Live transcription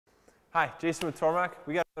Hi, Jason with Tormach.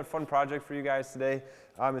 We got another fun project for you guys today.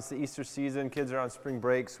 It's the Easter season. Kids are on spring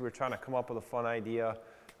break, so we're trying to come up with a fun idea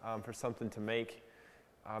for something to make.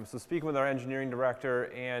 So speaking with our engineering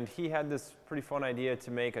director, and he had this pretty fun idea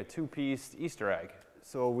to make a two-piece Easter egg.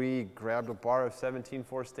 So we grabbed a bar of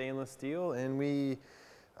 17-4 stainless steel and we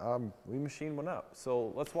machined one up.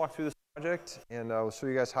 So let's walk through this project and we'll show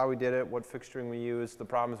you guys how we did it, what fixturing we used, the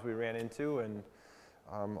problems we ran into, and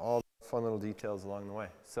all the fun little details along the way.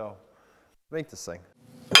 So make this thing.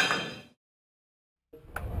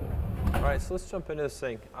 All right, so let's jump into this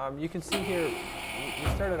thing. You can see here, we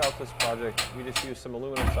started out this project, we just used some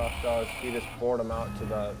aluminum soft jaws. We just bored them out to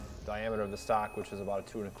the diameter of the stock, which is about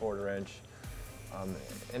a 2 1/4 inch.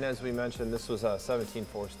 And as we mentioned, this was a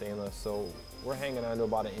 17-4 stainless, so we're hanging on to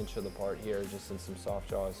about 1 inch of the part here, just in some soft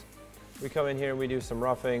jaws. We come in here and we do some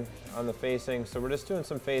roughing on the facing, so we're just doing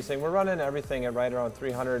some facing. We're running everything at right around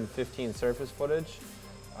 315 surface footage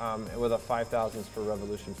with a 5,000ths per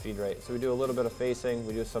revolution feed rate. So we do a little bit of facing,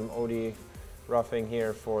 we do some OD roughing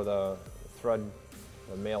here for the thread,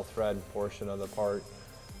 the male thread portion of the part.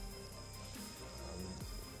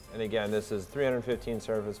 And again, this is 315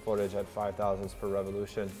 surface footage at 5,000ths per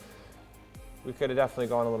revolution. We could have definitely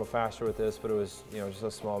gone a little faster with this, but it was, just a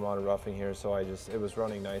small amount of roughing here, so it was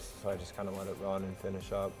running nice, so I just kind of let it run and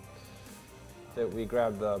finish up. That we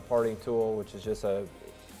grabbed the parting tool, which is just a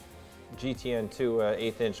GTN2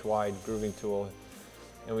 1/8 inch wide grooving tool,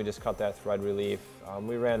 and we just cut that thread relief.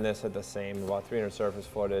 We ran this at the same, about 300 surface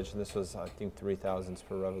footage, and this was, I think, 3,000ths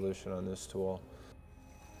per revolution on this tool.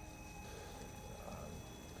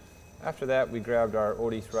 After that, we grabbed our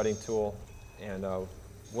OD threading tool and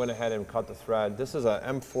went ahead and cut the thread. This is a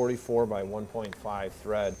M44 by 1.5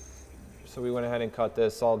 thread. So we went ahead and cut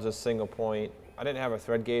this all just single point. I didn't have a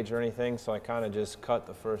thread gauge or anything, so I kind of just cut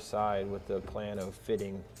the first side with the plan of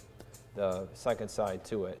fitting the second side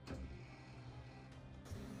to it.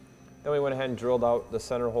 Then we went ahead and drilled out the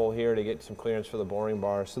center hole here to get some clearance for the boring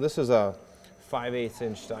bar. So this is a 5/8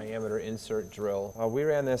 inch diameter insert drill. We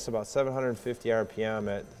ran this about 750 RPM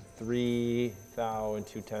at 3 thou and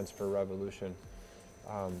 2/10 per revolution.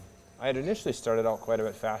 I had initially started out quite a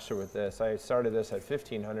bit faster with this. I started this at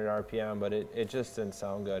 1500 RPM, but it just didn't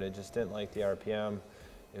sound good. It just didn't like the RPM.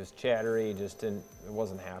 It was chattery, it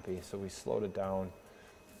wasn't happy, so we slowed it down.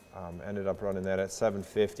 Ended up running that at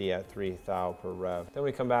 750 at 3 thou per rev. Then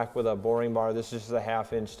we come back with a boring bar. This is just a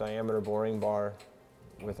 1/2 inch diameter boring bar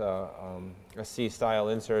with a C-style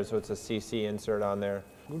insert, so it's a CC insert on there.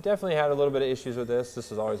 We definitely had a little bit of issues with this.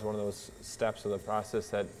 This is always one of those steps of the process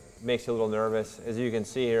that makes you a little nervous. As you can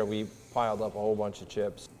see here, we piled up a whole bunch of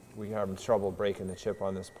chips. We had trouble breaking the chip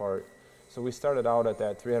on this part. So we started out at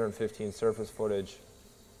that 315 surface footage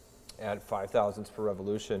at 5,000ths per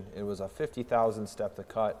revolution. It was a 50,000 step to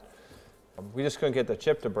cut. We just couldn't get the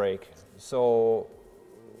chip to break. So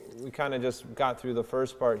we kind of just got through the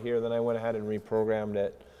first part here, then I went ahead and reprogrammed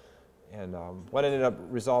it. And what ended up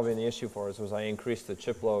resolving the issue for us was I increased the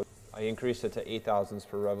chip load. I increased it to 8,000ths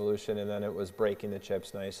per revolution, and then it was breaking the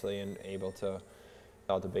chips nicely and able to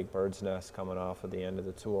out the big bird's nest coming off of the end of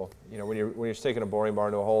the tool. When you're sticking a boring bar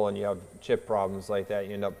into a hole and you have chip problems like that,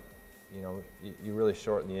 you end up, you really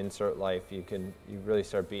shorten the insert life. You really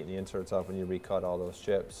start beating the inserts up when you recut all those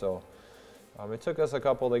chips. So it took us a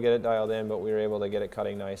couple to get it dialed in, but we were able to get it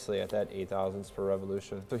cutting nicely at that 8,000ths per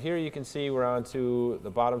revolution. So here you can see we're on to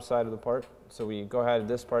the bottom side of the part. So we go ahead,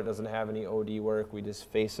 this part doesn't have any OD work. We just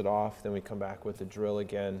face it off, then we come back with the drill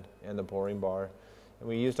again and the boring bar. And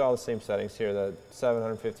we used all the same settings here, the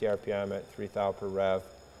 750 RPM at 3 thou per rev,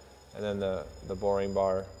 and then the boring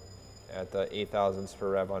bar at the 8,000ths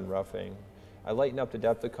per rev on roughing. I lightened up the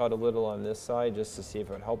depth of cut a little on this side just to see if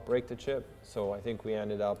it would help break the chip. So I think we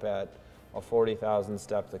ended up at a 40,000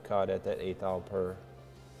 depth of cut at that 8 thou per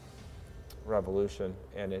revolution,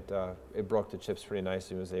 and it broke the chips pretty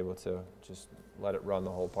nicely and was able to just let it run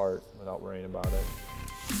the whole part without worrying about it.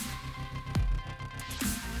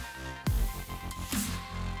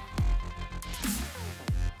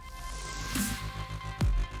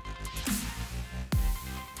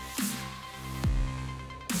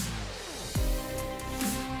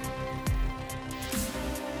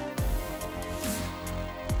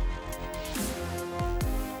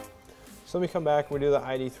 So let me come back and we do the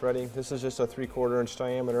Heidi threading. This is just a 3/4 inch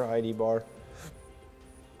diameter Heidi bar.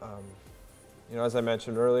 As I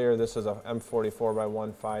mentioned earlier, this is a M44 by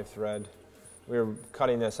 1.5 thread. We were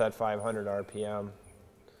cutting this at 500 RPM.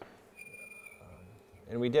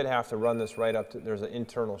 And we did have to run this right up to, there's an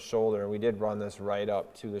internal shoulder, and we did run this right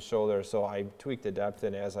up to the shoulder, so I tweaked the depth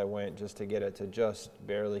in as I went just to get it to just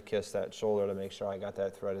barely kiss that shoulder to make sure I got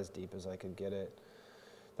that thread as deep as I could get it.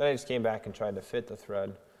 Then I just came back and tried to fit the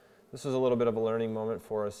thread. This was a little bit of a learning moment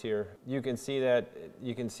for us here. You can see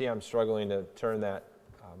I'm struggling to turn that.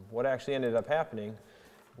 What actually ended up happening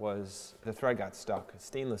was the thread got stuck.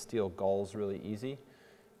 Stainless steel gulls really easy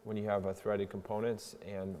when you have threaded components,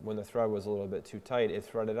 and when the thread was a little bit too tight, it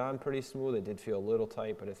threaded on pretty smooth. It did feel a little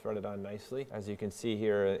tight, but it threaded on nicely. As you can see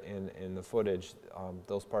here in the footage,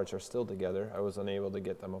 those parts are still together. I was unable to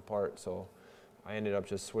get them apart, so I ended up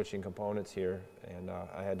just switching components here, and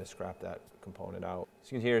I had to scrap that component out.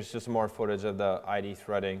 So you can hear it's just more footage of the ID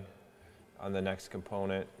threading on the next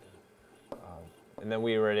component. And then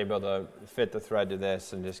we were able to fit the thread to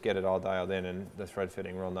this and just get it all dialed in, and the thread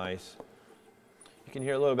fitting real nice. You can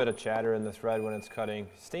hear a little bit of chatter in the thread when it's cutting.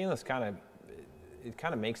 Stainless kind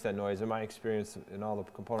of makes that noise. In my experience, in all the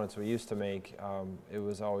components we used to make, it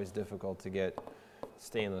was always difficult to get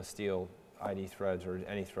stainless steel ID threads, or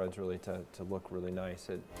any threads really, to look really nice.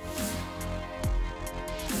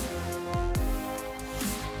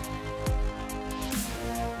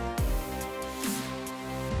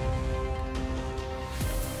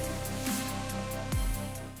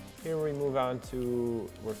 Here we move on to,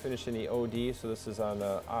 we're finishing the OD, so this is on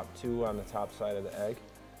the Op2 on the top side of the egg.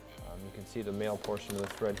 You can see the male portion of the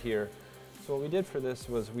thread here. So what we did for this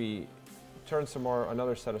was we turned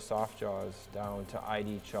another set of soft jaws down to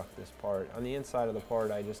ID chuck this part. On the inside of the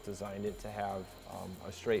part, I just designed it to have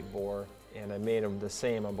a straight bore, and I made them the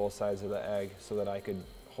same on both sides of the egg so that I could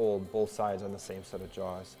hold both sides on the same set of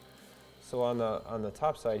jaws. So on the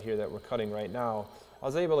top side here that we're cutting right now, I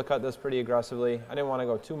was able to cut this pretty aggressively. I didn't want to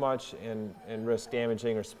go too much and risk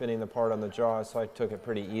damaging or spinning the part on the jaws, so I took it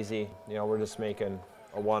pretty easy. You know, we're just making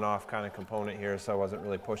a one-off kind of component here, so I wasn't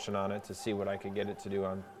really pushing on it to see what I could get it to do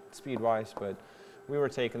on speed-wise, but we were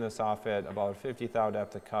taking this off at about 50 thou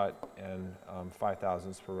depth of cut and 5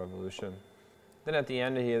 thousandths per revolution. Then at the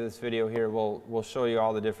end of this video here, we'll show you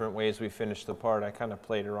all the different ways we finished the part. I kind of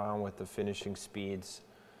played around with the finishing speeds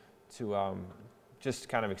to just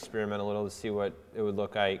kind of experiment a little to see what it would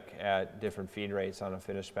look like at different feed rates on a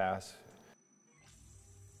finished pass.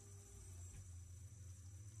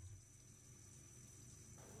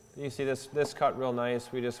 You see this cut real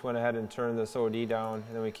nice. We just went ahead and turned this OD down,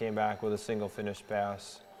 and then we came back with a single finished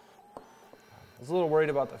pass. I was a little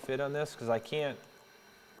worried about the fit on this because I can't,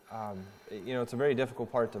 you know, it's a very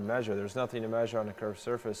difficult part to measure. There's nothing to measure on a curved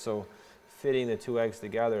surface, so fitting the two eggs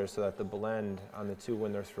together so that the blend on the two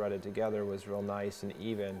when they're threaded together was real nice and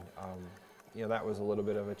even. You know, that was a little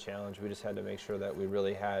bit of a challenge. We just had to make sure that we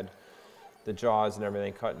really had the jaws and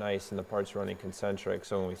everything cut nice and the parts running concentric,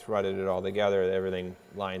 so when we threaded it all together, everything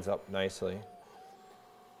lines up nicely.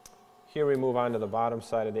 Here we move on to the bottom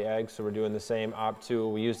side of the egg, so we're doing the same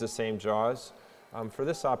Op2. We use the same jaws. For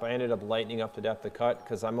this op, I ended up lightening up the depth of cut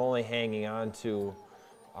because I'm only hanging on to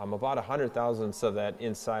about 100 thousandths of that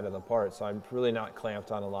inside of the part, so I'm really not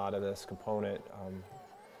clamped on a lot of this component.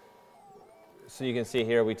 So you can see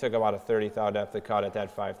here we took about a 30 thou depth of cut at that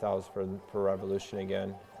 5 thousandths per revolution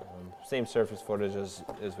again. Same surface footage as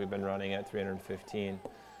we've been running at 315.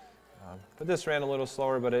 But this ran a little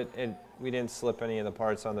slower, but we didn't slip any of the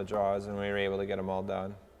parts on the jaws, and we were able to get them all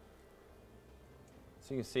done.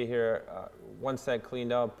 So you can see here, once that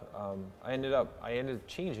cleaned up, I ended up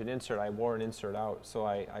changing insert. I wore an insert out, so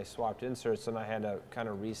I swapped inserts, and I had to kind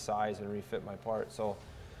of resize and refit my part. So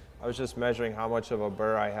I was just measuring how much of a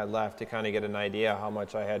burr I had left to kind of get an idea how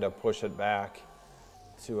much I had to push it back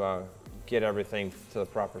to get everything to the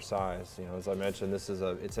proper size. You know, as I mentioned,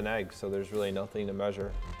 it's an egg, so there's really nothing to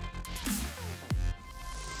measure.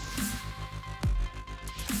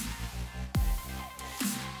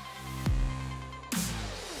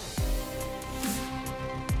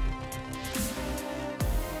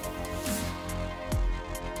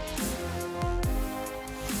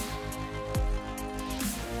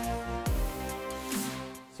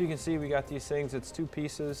 So you can see we got these things, it's two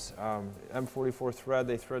pieces, M44 thread,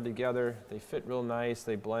 they thread together, they fit real nice,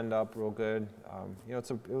 they blend up real good. You know,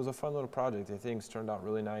 it was a fun little project. The things turned out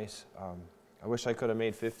really nice. I wish I could have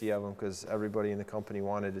made 50 of them because everybody in the company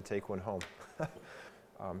wanted to take one home.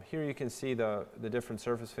 Here you can see the different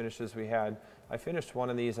surface finishes we had. I finished one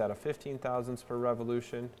of these at a 15 thousandths per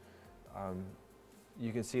revolution.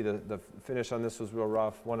 You can see the finish on this was real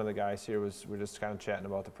rough. One of the guys here we're just kind of chatting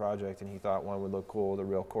about the project, and he thought one would look cool with a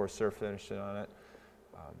real coarse surface finish on it.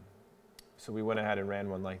 So we went ahead and ran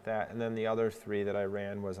one like that. And then the other three that I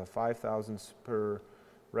ran was a 5 thousandths per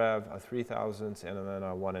rev, a 3 thousandths, and then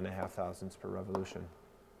a 1.5 thousandths per revolution.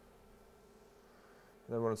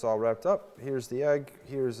 And then when it's all wrapped up, here's the egg.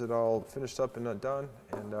 Here's it all finished up and not done.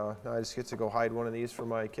 And now I just get to go hide one of these for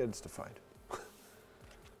my kids to find.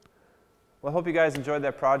 Well, I hope you guys enjoyed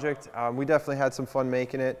that project. We definitely had some fun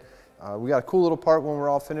making it. We got a cool little part when we're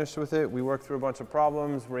all finished with it. We worked through a bunch of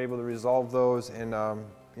problems, we're able to resolve those, and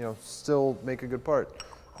you know, still make a good part.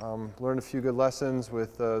 Learned a few good lessons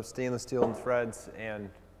with stainless steel and threads, and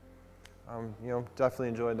you know, definitely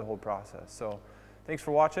enjoyed the whole process. So thanks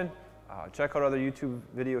for watching. Check out other YouTube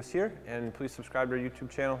videos here, and please subscribe to our YouTube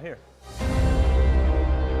channel here.